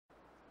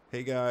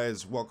Hey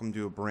guys, welcome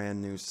to a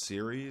brand new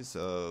series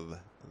of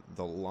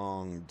The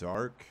Long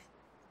Dark.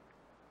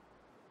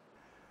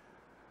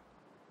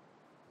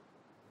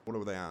 What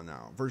are they on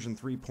now? Version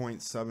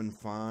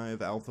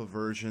 3.75 alpha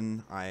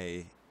version.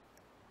 I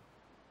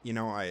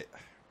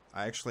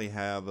actually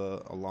have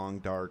a Long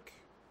Dark,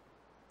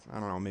 I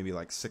don't know, maybe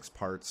like 6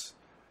 parts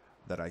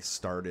that I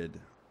started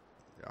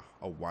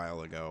a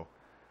while ago.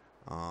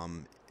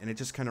 And it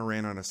just kind of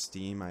ran out of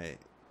steam. I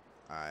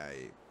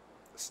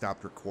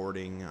stopped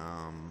recording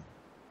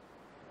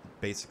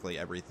basically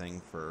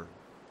everything for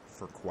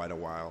quite a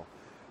while,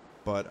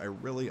 but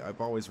I've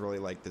always really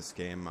liked this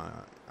game.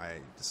 I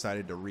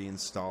decided to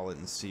reinstall it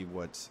and see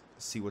what's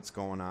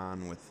going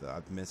on with.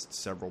 I've missed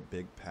several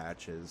big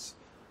patches,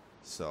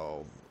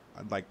 so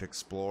I'd like to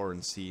explore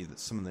and see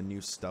some of the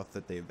new stuff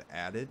that they've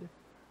added.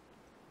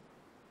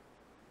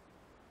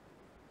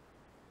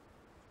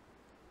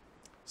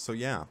 So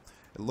yeah,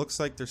 it looks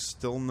like there's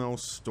still no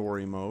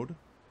story mode.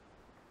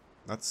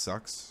 That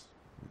sucks.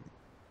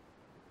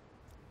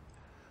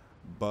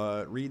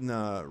 But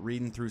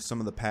reading through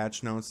some of the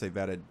patch notes, they've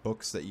added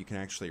books that you can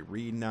actually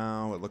read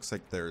now. It looks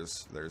like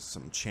there's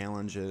some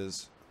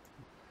challenges.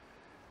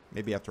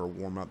 Maybe after a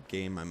warm-up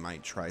game, I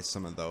might try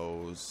some of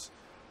those.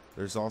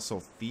 There's also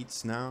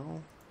feats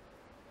now.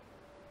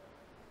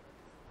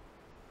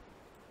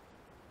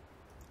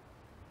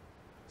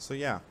 So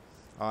yeah,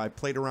 I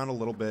played around a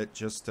little bit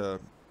just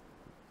to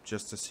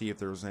see if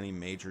there was any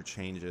major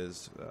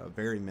changes.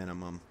 Very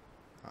minimum.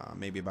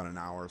 Maybe about an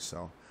hour or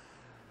so.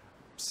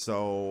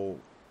 So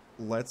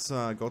let's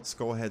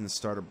go ahead and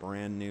start a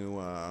brand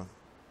new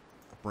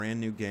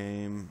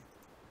game.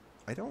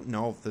 I don't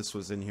know if this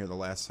was in here the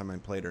last time I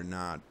played or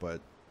not,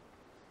 but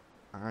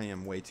I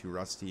am way too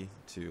rusty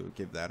to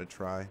give that a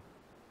try.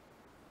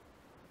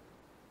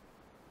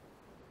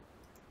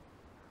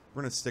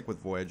 We're gonna stick with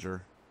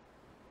Voyager.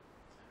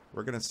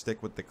 We're gonna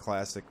stick with the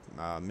classic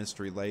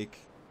Mystery Lake,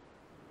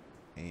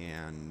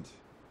 and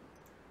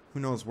who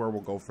knows where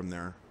we'll go from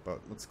there, but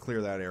let's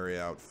clear that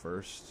area out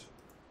first.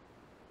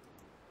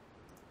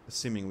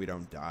 Assuming we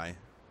don't die.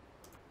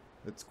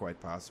 It's quite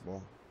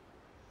possible.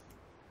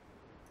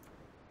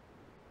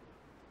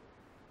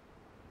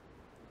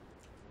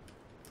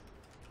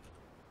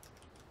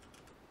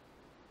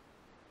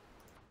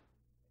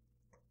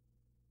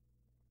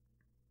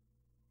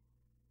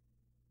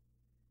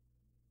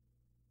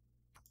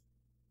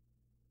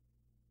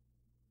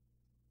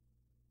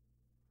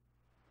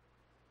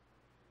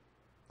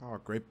 Oh,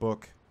 great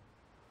book.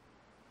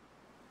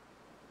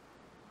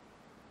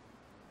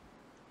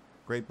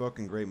 Great book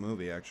and great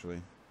movie,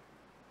 actually.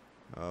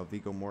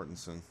 Viggo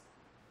Mortensen.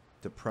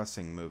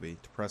 Depressing movie.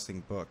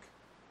 Depressing book.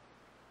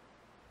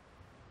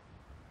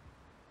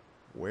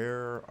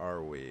 Where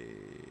are we?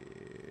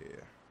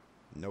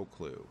 No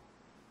clue.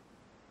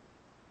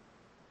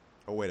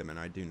 Oh, wait a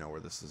minute. I do know where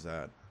this is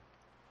at.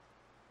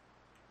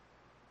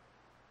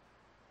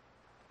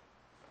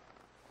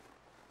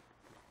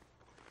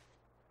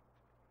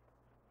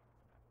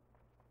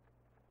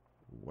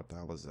 What the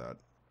hell is that?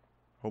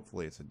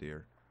 Hopefully it's a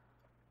deer.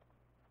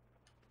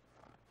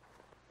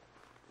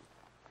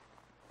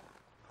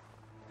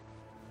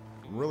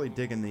 I'm really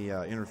digging the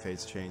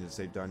interface changes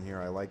they've done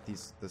here. I like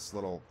this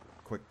little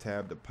quick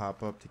tab to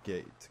pop up to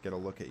get a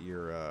look at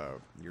your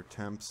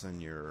temps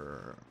and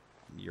your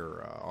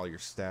all your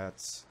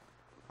stats.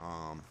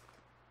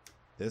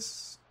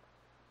 This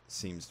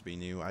seems to be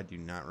new. I do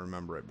not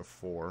remember it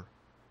before.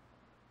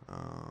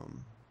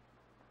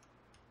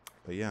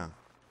 But yeah,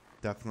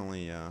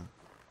 definitely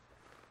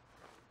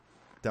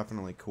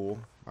cool.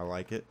 I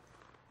like it.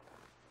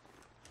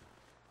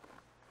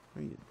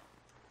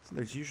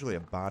 There's usually a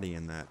body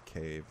in that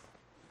cave.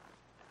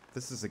 If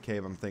this is the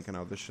cave I'm thinking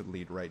of, this should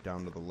lead right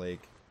down to the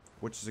lake,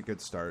 which is a good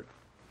start.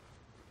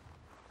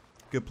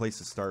 Good place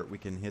to start. We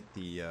can hit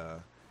the,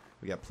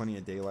 we got plenty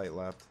of daylight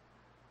left.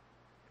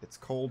 It's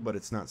cold, but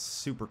it's not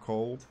super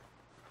cold.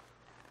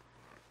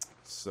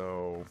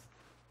 So,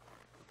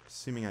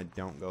 assuming I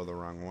don't go the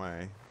wrong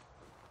way.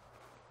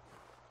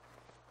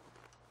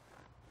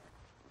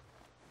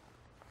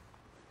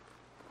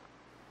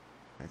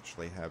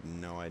 Actually have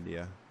no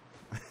idea.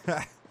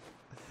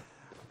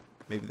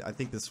 Maybe I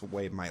think this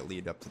way might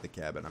lead up to the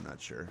cabin. I'm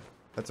not sure.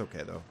 That's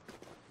okay though.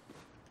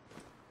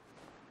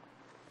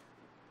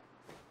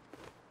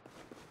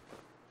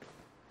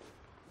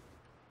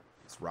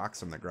 These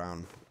rocks on the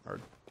ground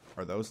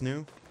are those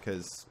new?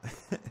 Because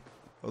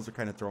those are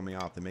kind of throwing me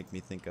off. They make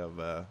me think of.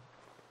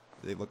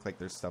 They look like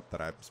there's stuff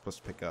that I'm supposed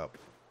to pick up.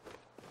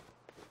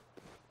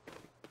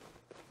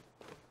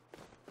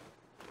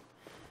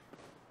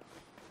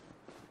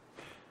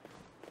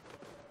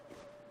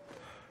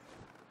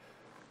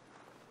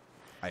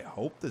 I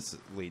hope this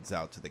leads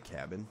out to the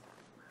cabin.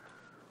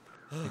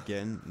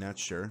 Again, not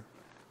sure.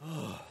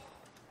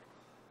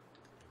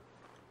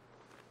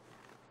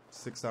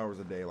 6 hours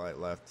of daylight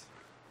left.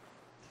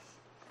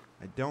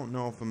 I don't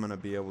know if I'm going to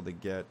be able to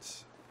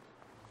get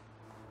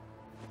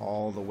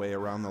all the way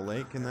around the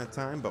lake in that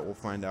time, but we'll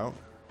find out.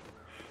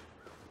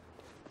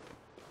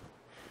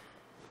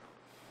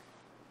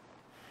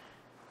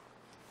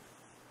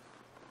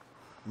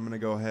 I'm gonna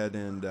go ahead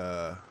and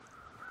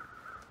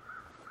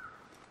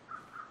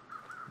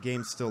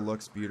game still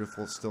looks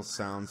beautiful, still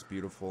sounds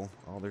beautiful.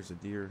 Oh, there's a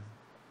deer.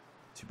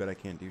 Too bad I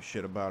can't do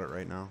shit about it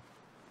right now.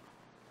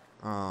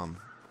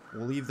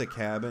 We'll leave the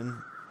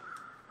cabin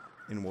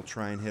and we'll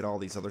try and hit all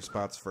these other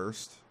spots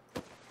first.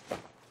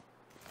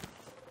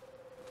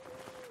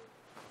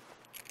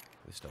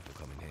 This stuff will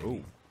come in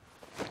handy.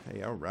 Oh,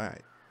 hey, all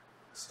right.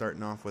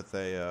 Starting off with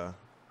a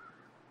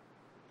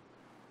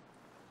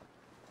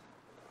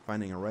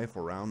finding a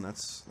rifle round.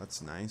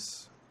 That's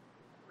nice.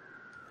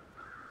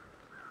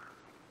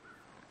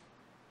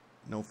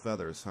 No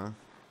feathers, huh?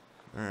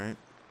 All right.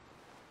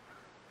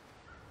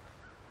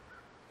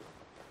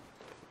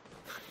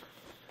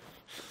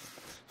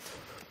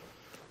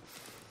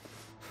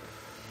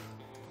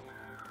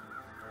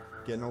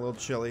 Getting a little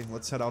chilly.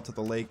 Let's head out to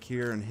the lake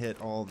here and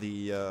hit all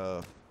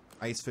the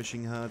ice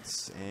fishing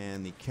huts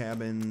and the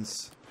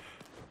cabins.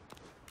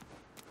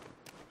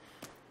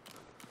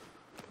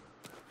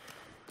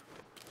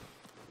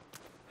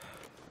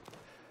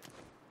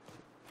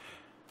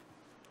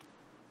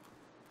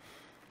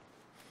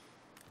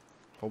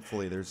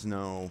 Hopefully there's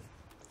no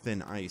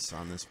thin ice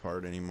on this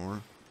part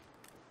anymore.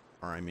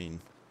 Or I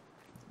mean,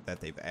 that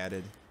they've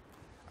added.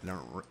 I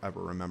don't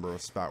ever remember a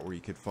spot where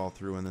you could fall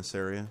through in this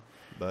area,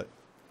 but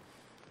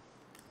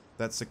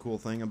that's the cool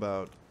thing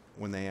about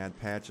when they add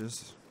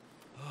patches.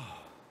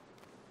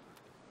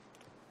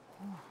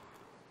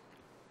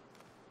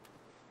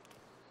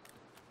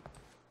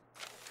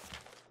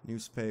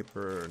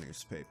 Newspaper,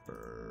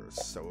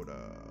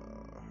 soda.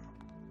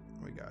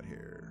 What we got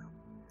here?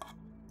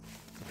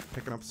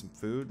 Picking up some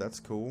food, that's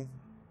cool.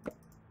 A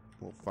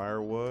little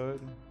firewood.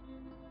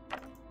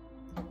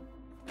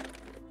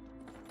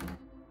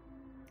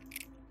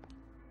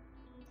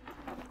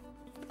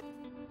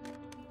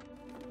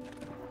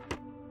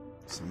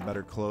 Some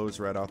better clothes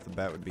right off the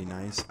bat would be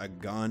nice. A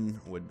gun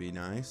would be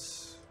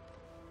nice.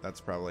 That's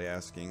probably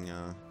asking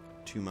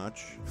too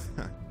much.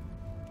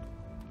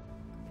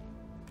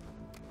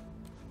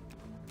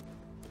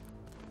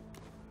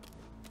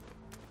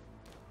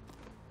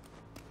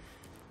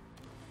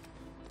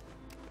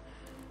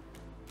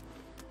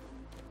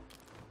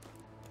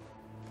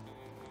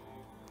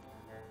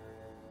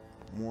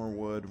 More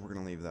wood. We're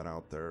gonna leave that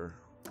out there.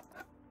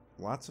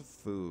 Lots of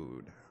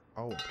food.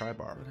 Oh, a pry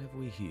bar. What have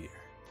we here?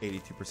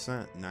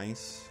 82%.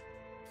 Nice.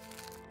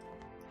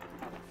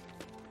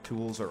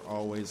 Tools are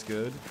always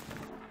good.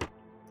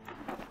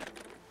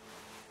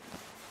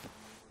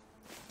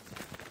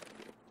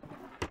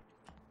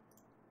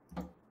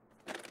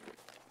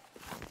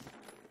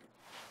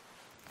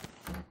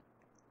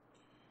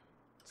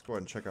 Let's go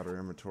ahead and check out our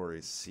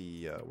inventory,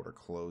 see what our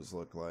clothes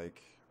look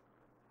like.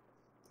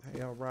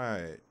 Hey,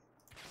 alright.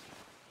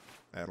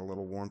 Add a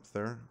little warmth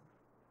there.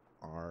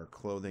 Our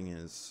clothing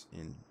is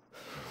in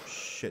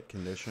shit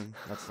condition.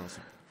 That's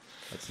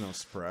no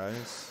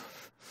surprise.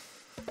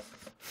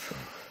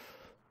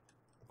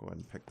 Go ahead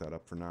and pick that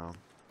up for now.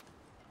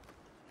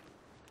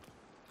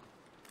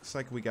 Looks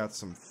like we got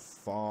some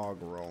fog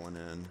rolling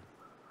in.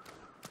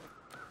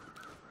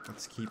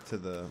 Let's keep to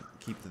the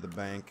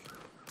bank.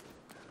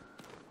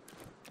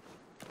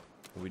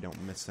 We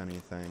don't miss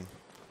anything.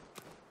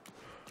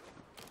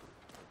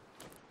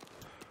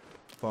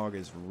 Fog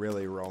is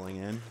really rolling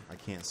in. I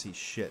can't see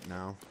shit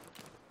now.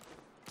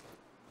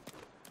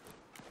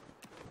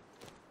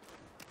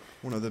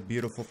 One of the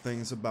beautiful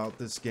things about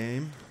this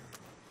game,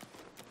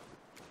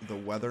 the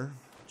weather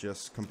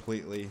just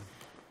completely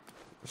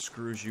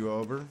screws you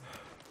over.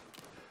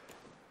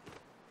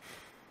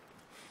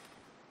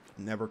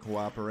 Never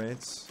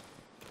cooperates.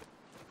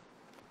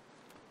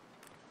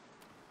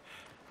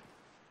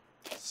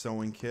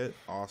 Sewing kit,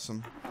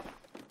 awesome.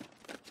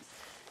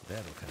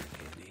 That'll come in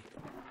handy.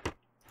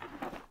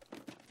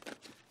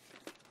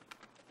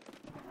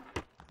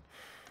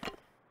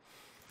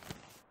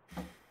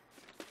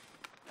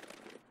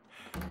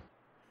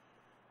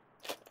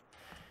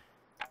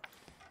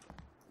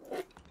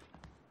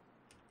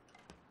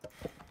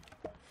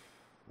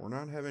 We're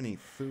not having any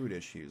food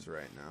issues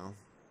right now.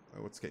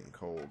 Oh, it's getting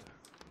cold.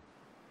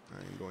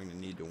 I'm going to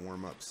need to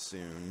warm up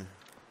soon.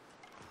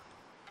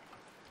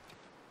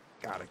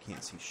 God, I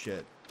can't see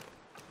shit.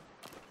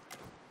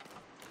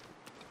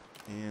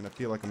 And I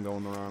feel like I'm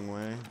going the wrong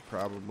way.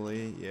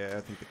 Probably. Yeah,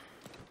 I think the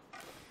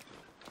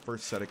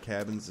first set of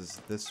cabins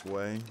is this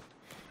way.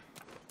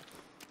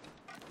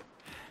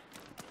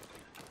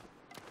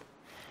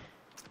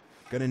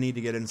 Gonna need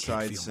to get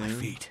inside soon. My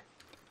feet.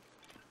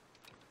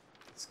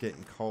 It's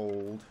getting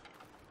cold.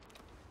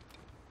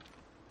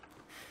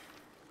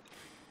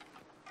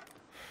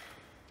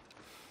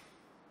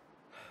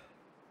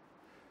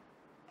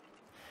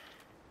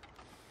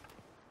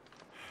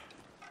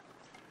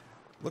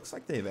 Looks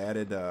like they've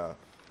added, or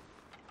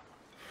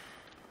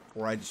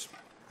I just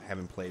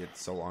haven't played it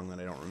so long that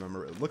I don't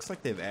remember. It looks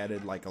like they've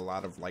added like a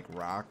lot of like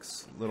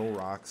rocks, little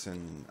rocks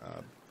and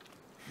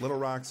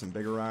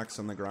bigger rocks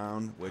on the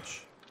ground,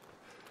 which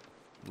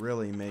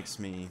really makes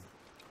me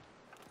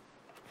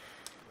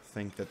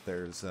think that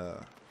there's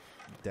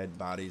dead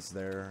bodies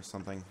there or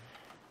something.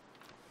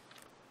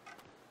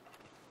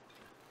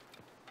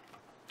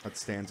 that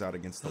stands out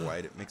against the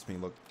white. It makes me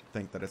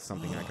think that it's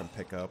something I can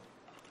pick up.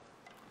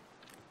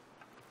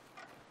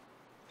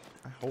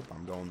 I hope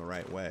I'm going the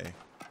right way.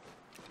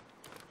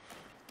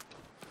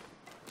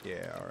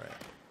 Yeah, alright.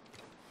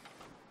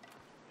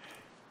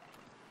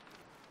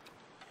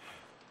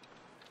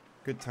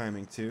 Good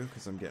timing too,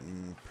 because I'm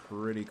getting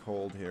pretty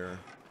cold here.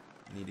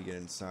 Need to get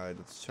inside.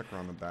 Let's check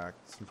around the back.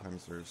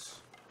 Sometimes there's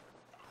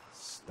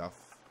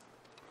stuff.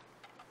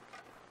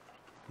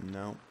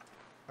 No.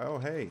 Oh,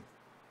 hey.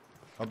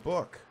 A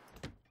book.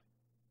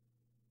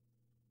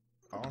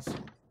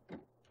 Awesome.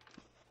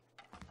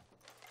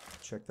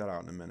 Check that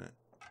out in a minute.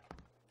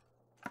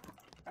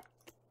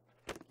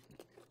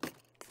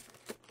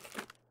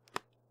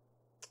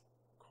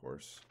 Of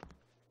course.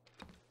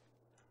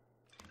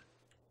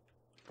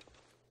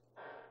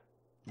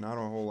 Not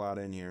a whole lot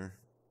in here.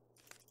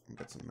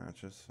 Got some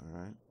matches,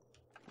 alright.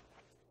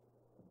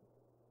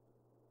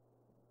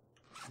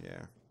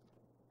 Yeah.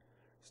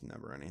 There's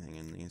never anything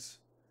in these.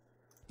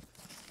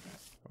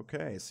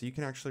 Okay, so you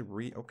can actually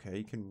read... Okay,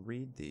 you can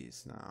read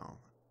these now.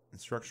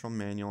 Instructional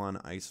manual on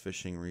ice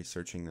fishing.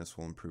 Researching this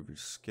will improve your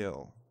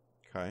skill.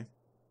 Okay.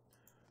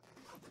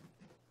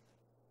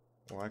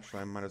 Well,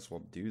 actually, I might as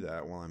well do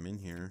that while I'm in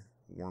here,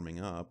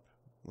 warming up.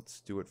 Let's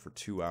do it for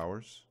 2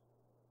 hours.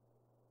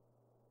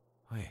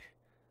 Wait.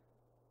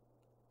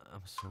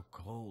 I'm so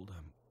cold,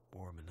 I'm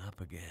warming up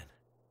again.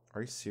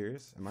 Are you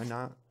serious? Am I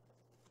not?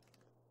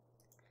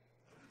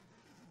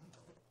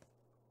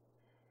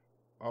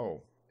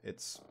 Oh,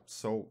 it's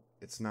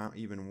not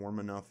even warm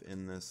enough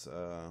in this,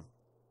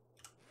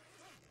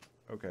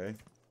 okay.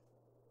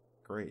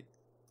 Great.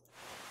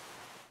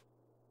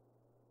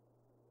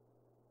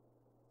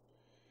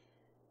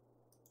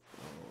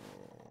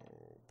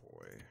 Oh,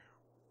 boy.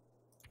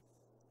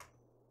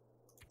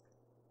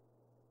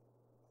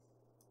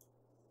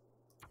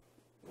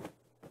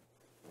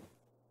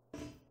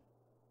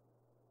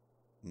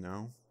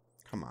 No?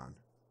 Come on.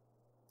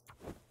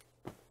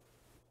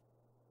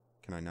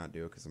 Can I not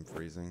do it because I'm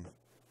freezing?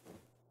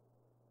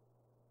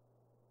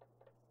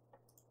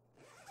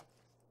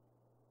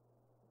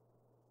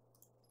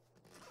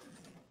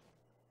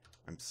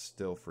 I'm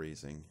still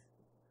freezing.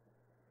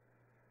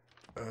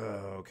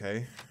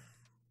 Okay.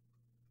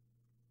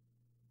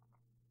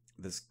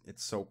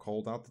 It's so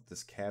cold out that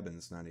this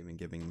cabin's not even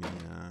giving me,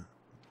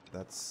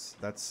 that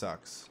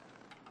sucks.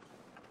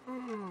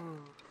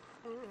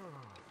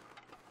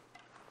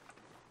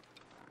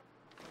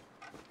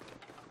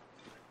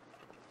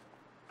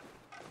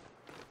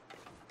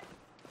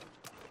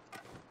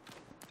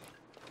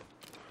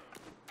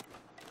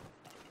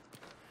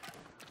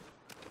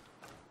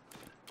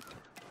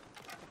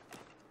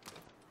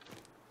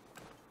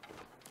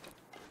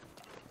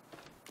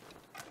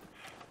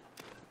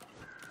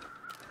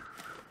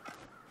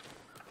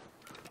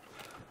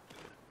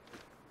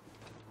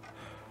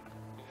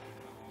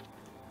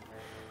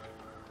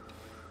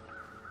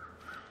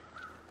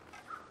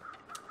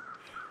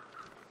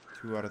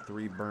 2 out of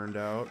 3 burned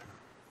out.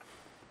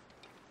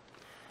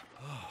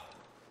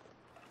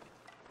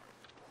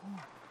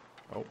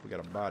 Oh, we got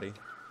a body.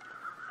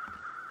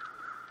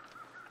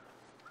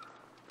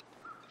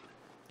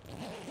 I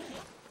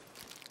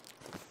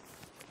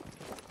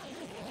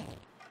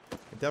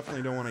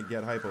definitely don't want to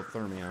get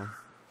hypothermia.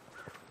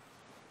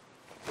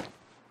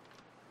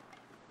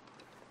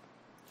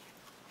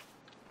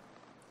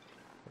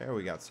 There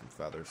we got some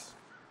feathers.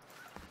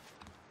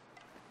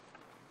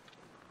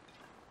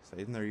 So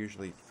isn't there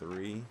usually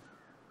 3?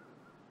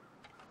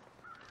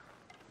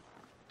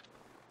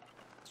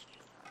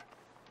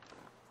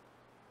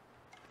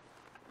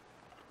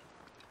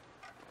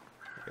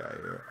 Got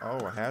here. Oh,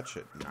 a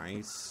hatchet.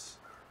 Nice.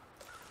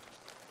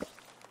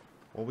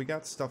 Well, we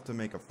got stuff to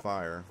make a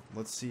fire.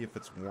 Let's see if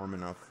it's warm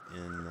enough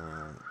in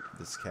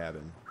this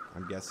cabin.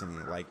 I'm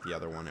guessing, like the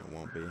other one, it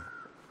won't be.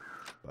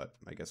 But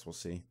I guess we'll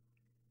see.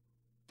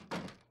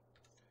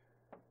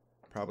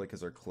 Probably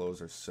because our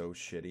clothes are so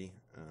shitty.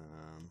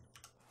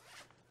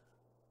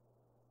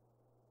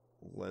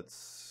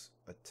 Let's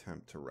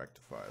attempt to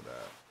rectify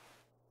that.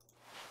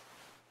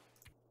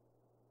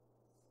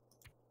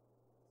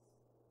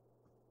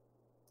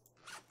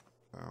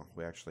 Oh,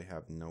 we actually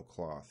have no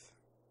cloth.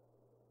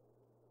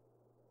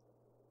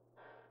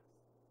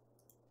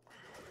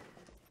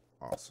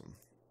 Awesome.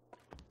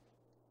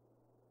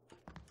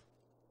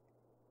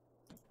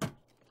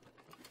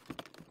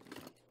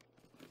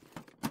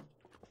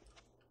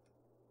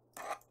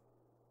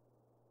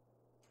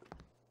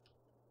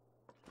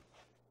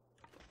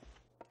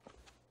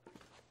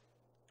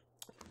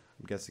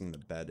 I'm guessing the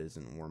bed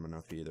isn't warm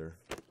enough either.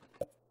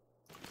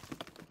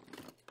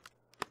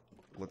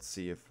 Let's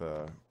see if,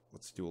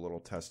 let's do a little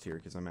test here,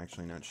 because I'm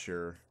actually not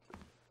sure.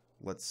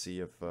 Let's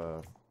see if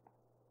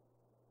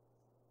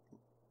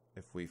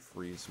we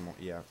freeze more.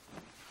 Yeah.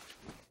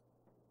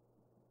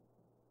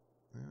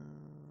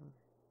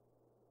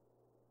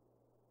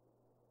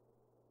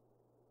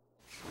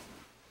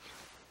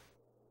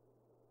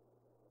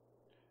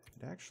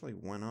 It actually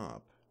went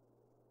up.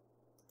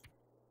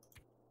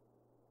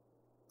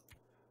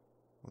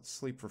 Let's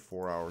sleep for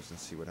 4 hours and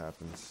see what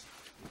happens.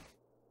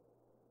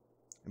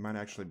 It might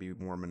actually be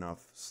warm enough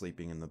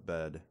sleeping in the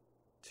bed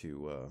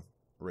to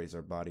raise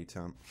our body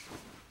temp.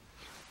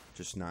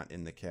 Just not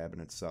in the cabin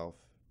itself.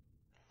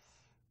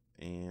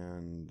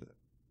 And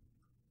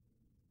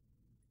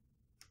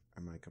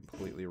am I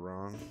completely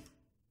wrong?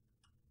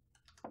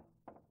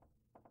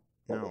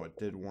 No, it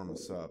did warm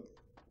us up.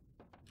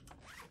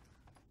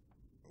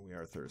 We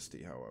are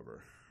thirsty,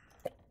 however.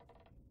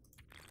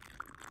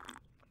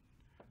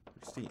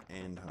 Thirsty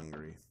and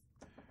hungry.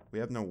 We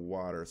have no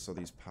water, so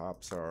these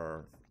pops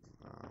are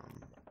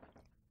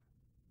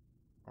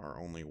our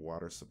only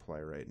water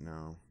supply right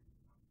now,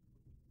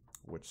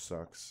 which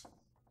sucks.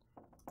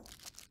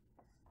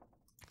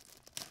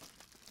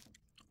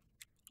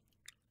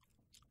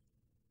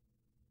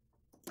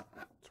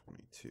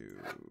 To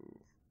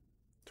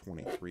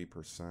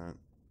 23%.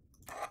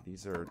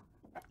 These are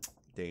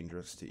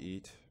dangerous to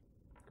eat.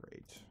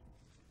 Great.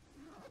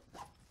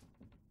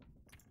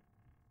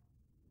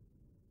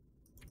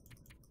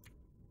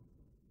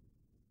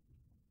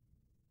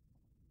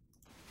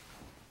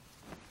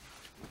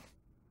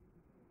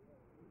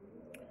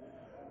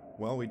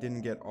 Well, we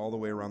didn't get all the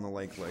way around the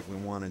lake like we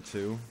wanted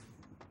to.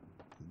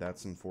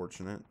 That's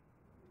unfortunate.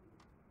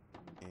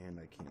 And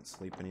I can't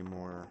sleep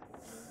anymore.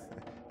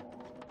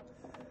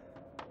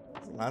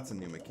 Lots of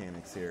new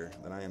mechanics here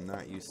that I am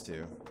not used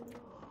to.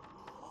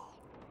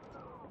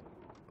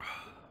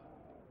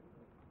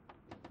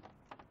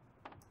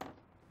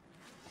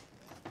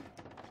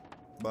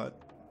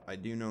 But I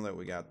do know that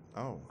we got...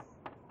 Oh.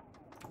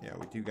 Yeah,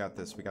 we do got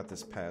this. We got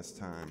this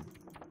pastime.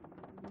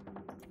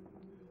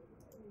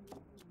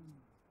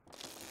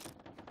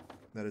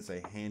 That is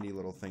a handy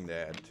little thing to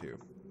add to.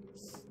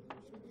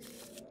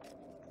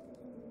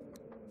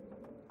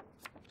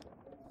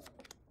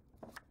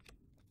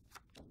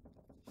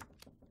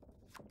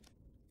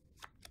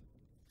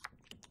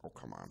 Oh,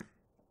 come on.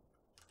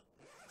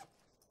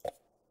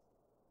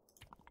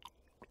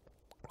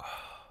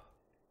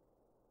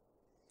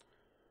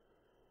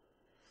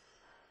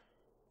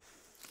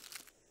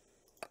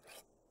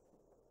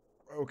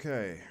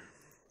 Okay.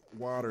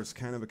 Water's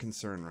kind of a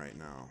concern right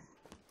now.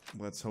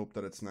 Let's hope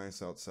that it's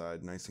nice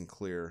outside, nice and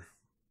clear.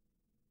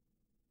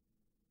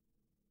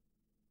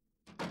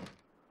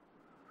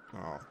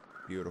 Oh,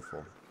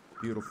 beautiful.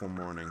 Beautiful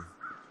morning.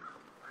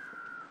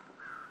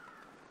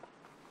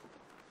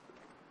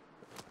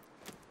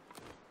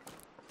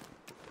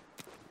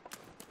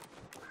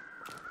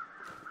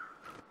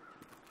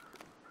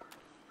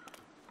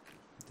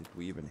 Did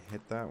we even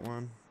hit that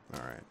one?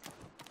 Alright.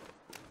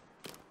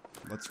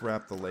 Let's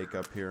wrap the lake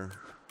up here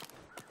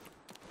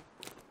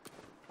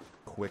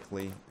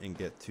quickly and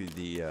get to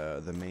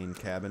the main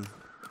cabin.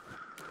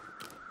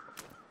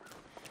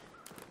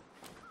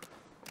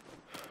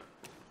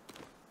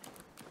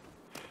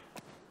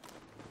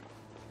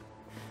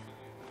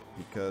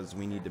 Because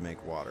we need to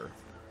make water.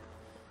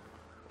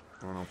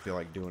 I don't feel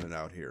like doing it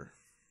out here.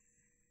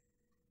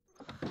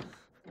 I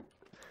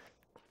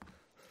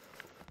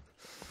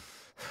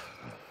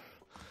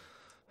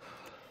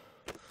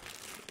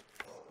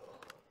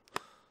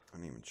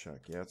didn't even check.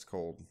 Yeah, it's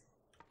cold.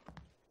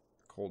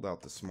 Cold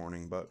out this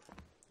morning, but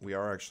we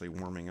are actually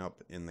warming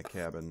up in the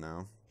cabin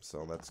now,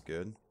 so that's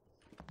good.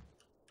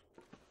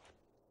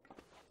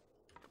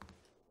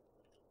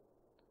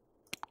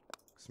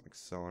 Some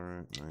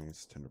accelerant,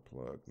 nice. Tinder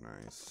plug,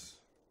 nice.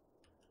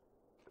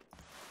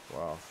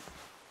 Wow.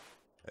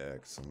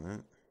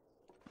 Excellent.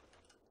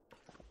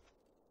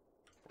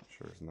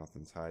 Sure as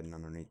nothing's hiding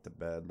underneath the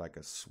bed like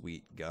a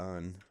sweet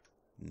gun.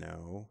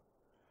 No.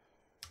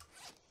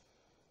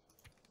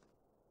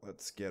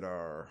 Let's get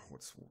our,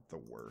 what's the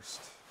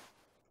worst?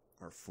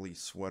 Our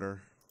fleece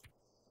sweater.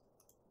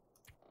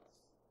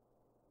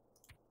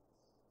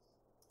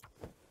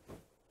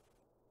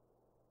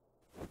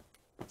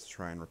 Let's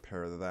try and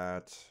repair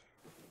that.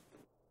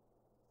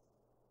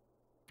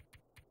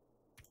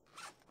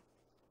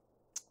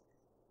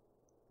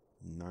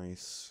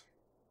 Nice.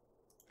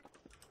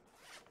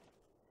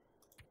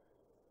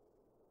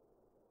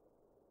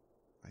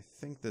 I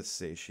think this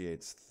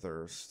satiates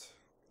thirst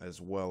as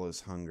well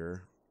as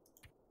hunger.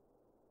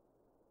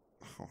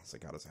 Oh, so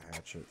I got us a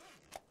hatchet,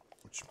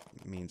 which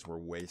means we're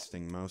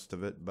wasting most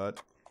of it,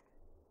 but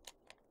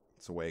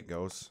it's the way it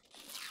goes.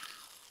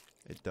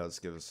 It does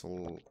give us a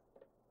little...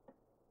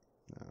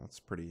 No, it's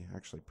pretty,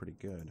 actually pretty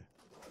good.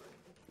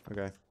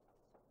 Okay.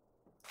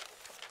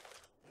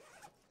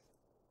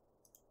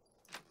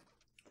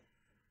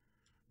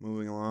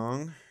 Moving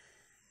along.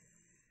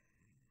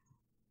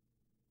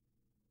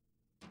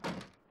 Oh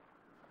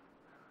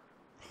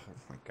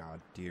my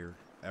god, deer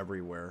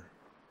everywhere.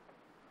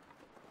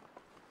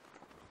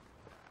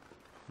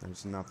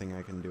 There's nothing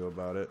I can do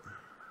about it.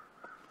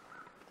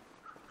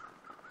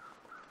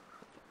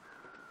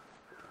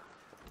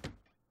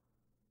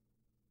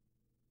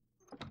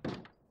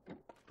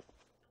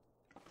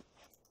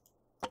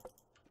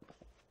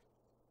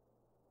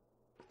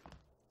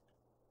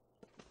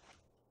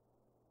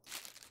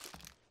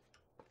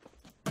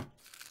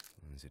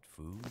 Is it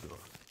food or...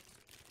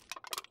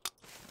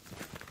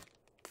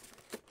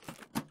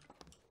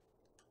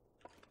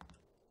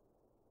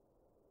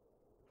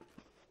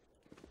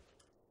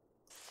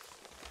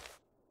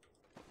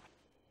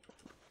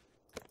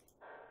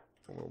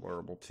 Little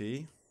herbal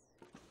tea.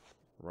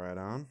 Right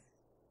on.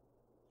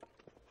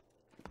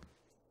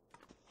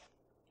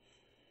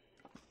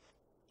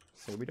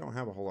 So we don't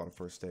have a whole lot of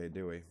first aid,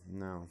 do we?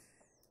 No.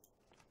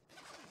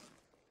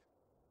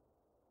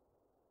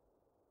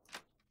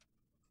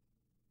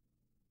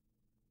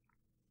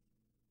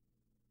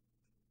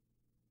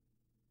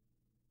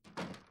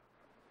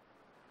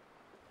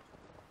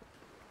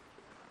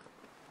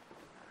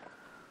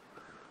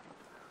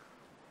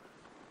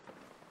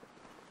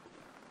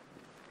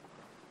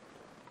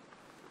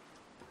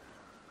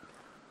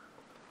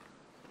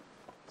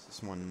 Is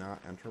this one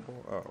not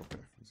enterable? Oh, okay.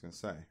 I was gonna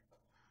say.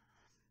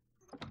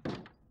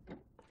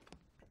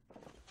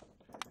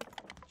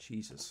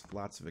 Jesus,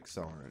 lots of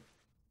accelerant.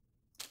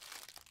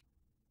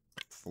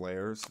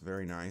 Flares,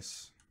 very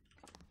nice.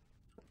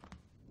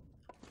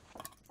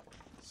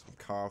 Some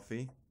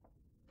coffee.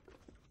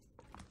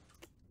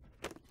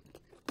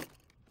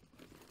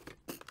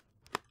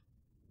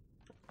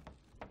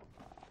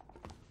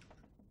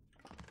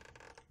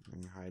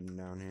 Any hiding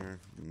down here?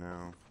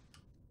 No.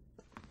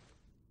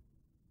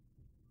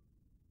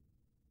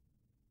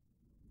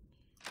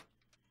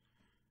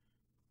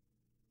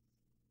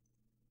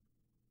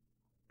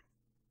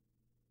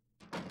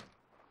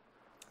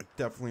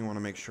 Definitely want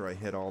to make sure I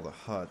hit all the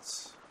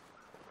huts.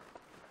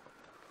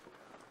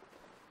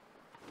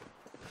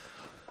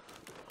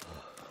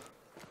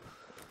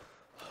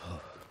 Oh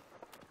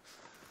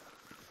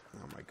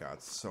my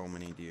god, so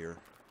many deer.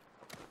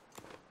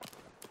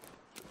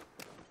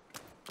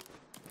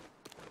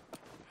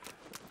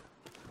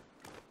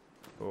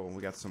 Oh,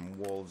 we got some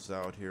wolves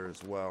out here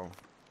as well.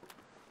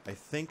 I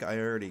think I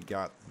already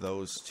got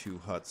those two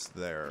huts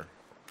there.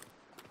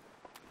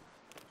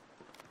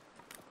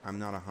 I'm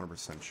not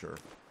 100% sure.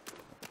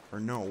 Or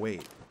no,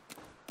 wait.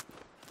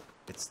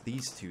 It's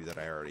these two that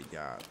I already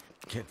got.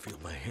 Can't feel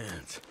my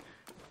hands.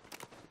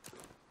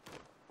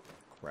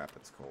 Crap,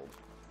 it's cold.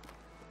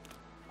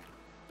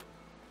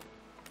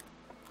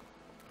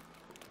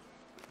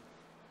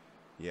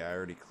 Yeah, I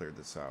already cleared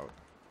this out.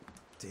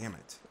 Damn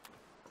it.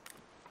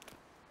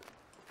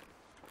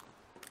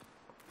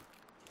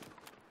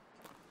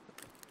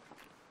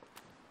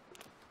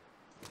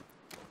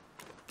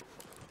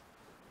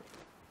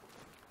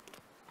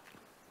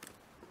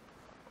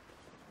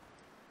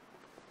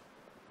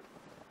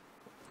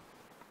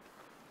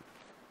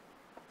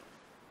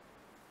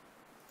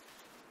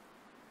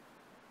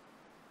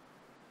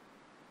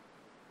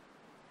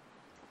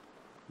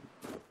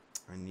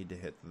 I need to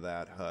hit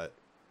that hut.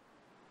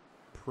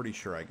 Pretty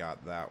sure I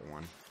got that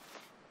one.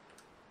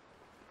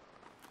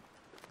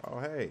 Oh,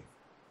 hey.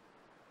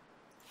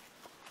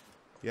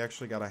 You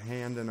actually got a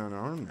hand and an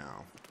arm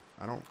now.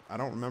 I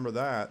don't remember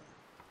that.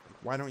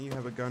 Why don't you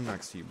have a gun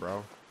next to you,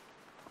 bro?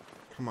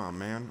 Come on,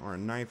 man. Or a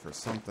knife or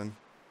something.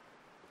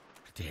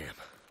 Damn.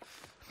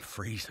 I'm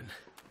freezing.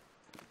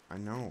 I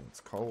know. It's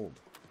cold.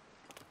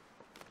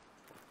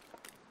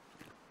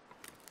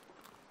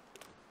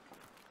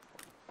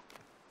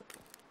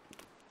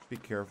 Be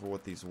careful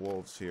with these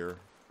wolves here.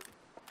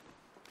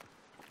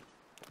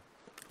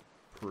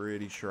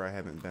 Pretty sure I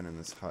haven't been in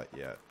this hut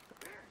yet.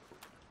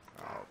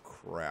 Oh,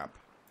 crap.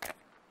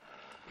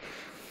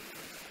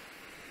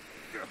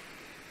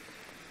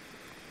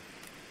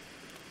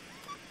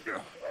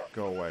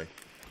 Go away.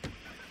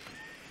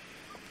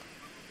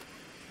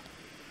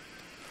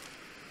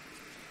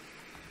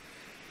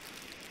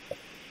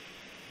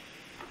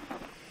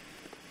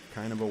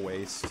 Kind of a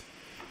waste.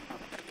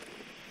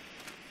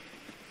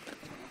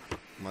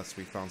 Unless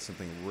we found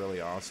something really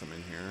awesome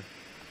in here.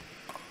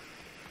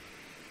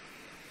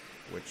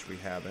 Which we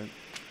haven't.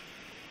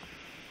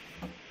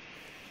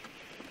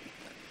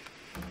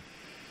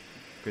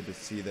 Good to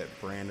see that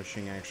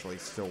brandishing actually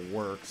still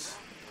works.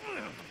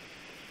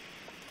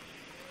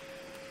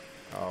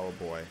 Oh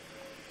boy.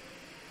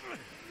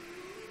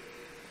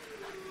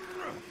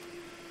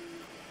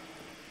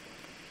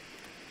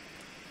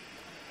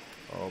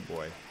 Oh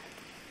boy.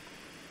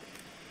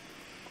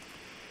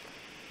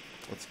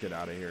 Let's get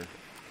out of here.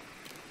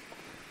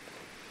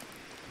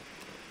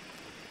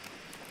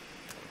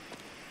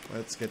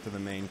 Let's get to the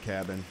main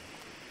cabin.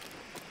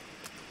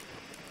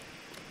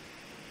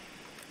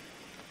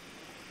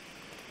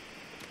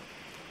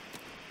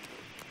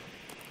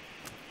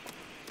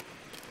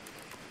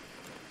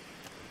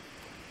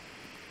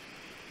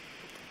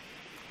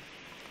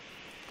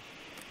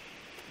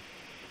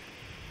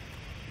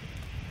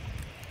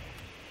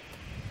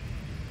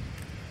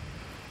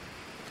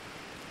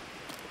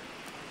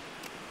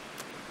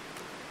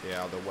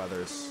 Yeah, the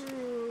weather's...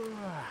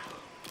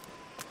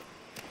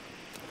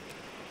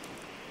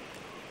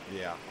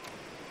 Yeah.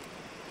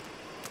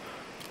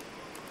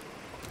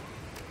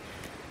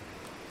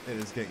 It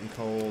is getting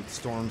cold.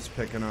 Storm's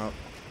picking up.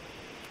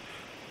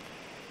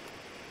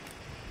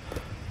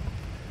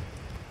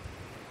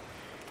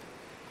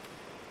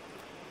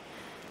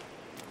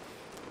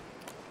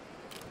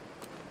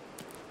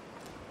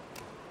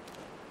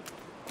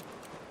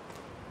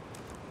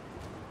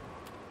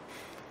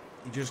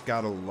 You just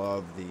gotta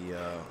love the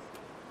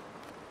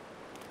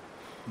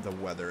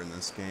weather in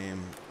this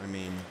game. I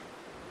mean,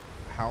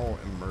 how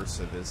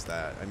immersive is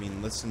that? I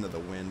mean, listen to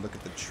the wind. Look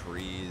at the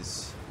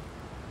trees.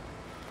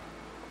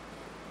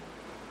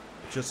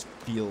 It just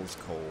feels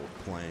cold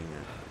playing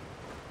it.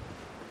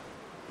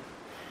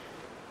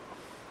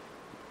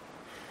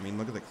 I mean,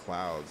 look at the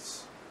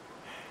clouds.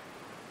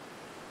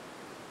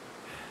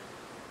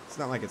 It's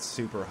not like it's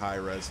super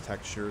high-res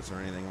textures or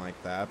anything like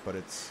that, but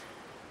it's...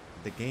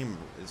 The game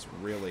is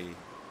really,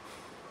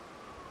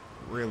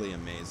 really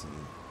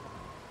amazing.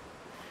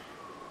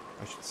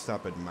 I should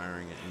stop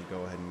admiring it and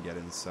go ahead and get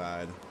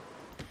inside.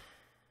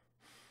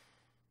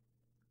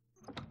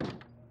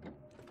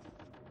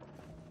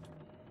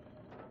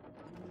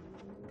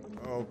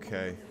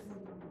 Okay.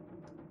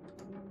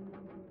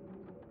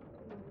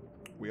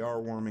 We are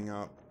warming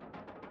up.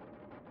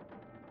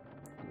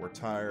 We're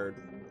tired.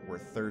 We're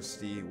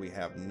thirsty. We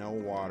have no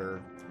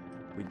water.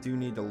 We do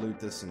need to loot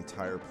this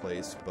entire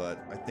place,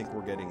 but I think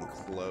we're getting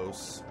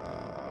close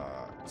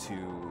to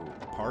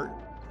a part.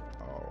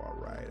 Oh,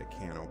 alright. A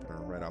can opener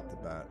right off the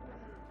bat.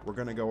 We're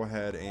going to go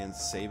ahead and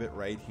save it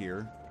right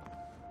here.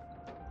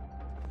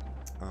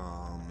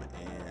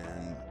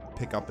 And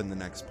pick up in the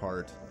next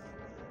part.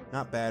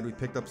 Not bad. We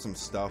picked up some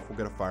stuff. We'll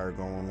get a fire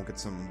going. We'll get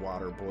some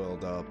water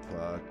boiled up.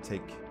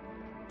 Take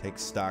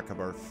stock of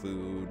our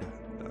food.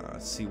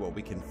 See what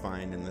we can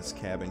find in this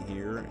cabin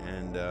here,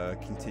 and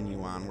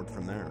continue onward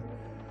from there.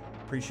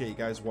 Appreciate you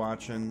guys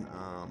watching.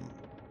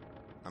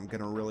 I'm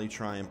gonna really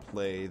try and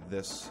play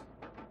this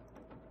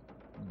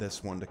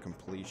one to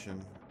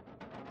completion.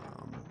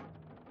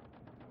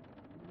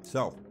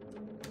 So,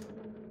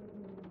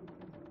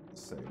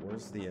 let's see.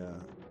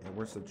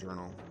 Where's the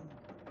journal?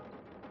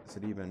 Has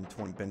it even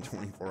been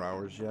 24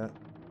 hours yet?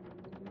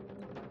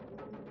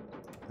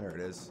 There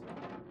it is.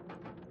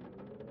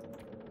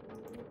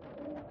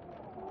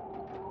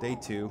 Day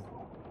 2.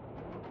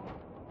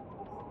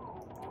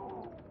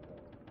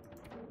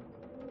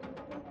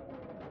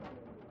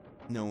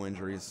 No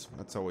injuries.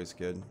 That's always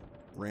good.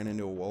 Ran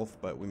into a wolf,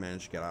 but we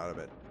managed to get out of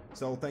it.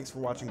 So thanks for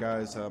watching,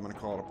 guys. I'm going to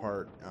call it a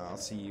part. I'll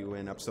see you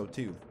in episode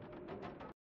 2.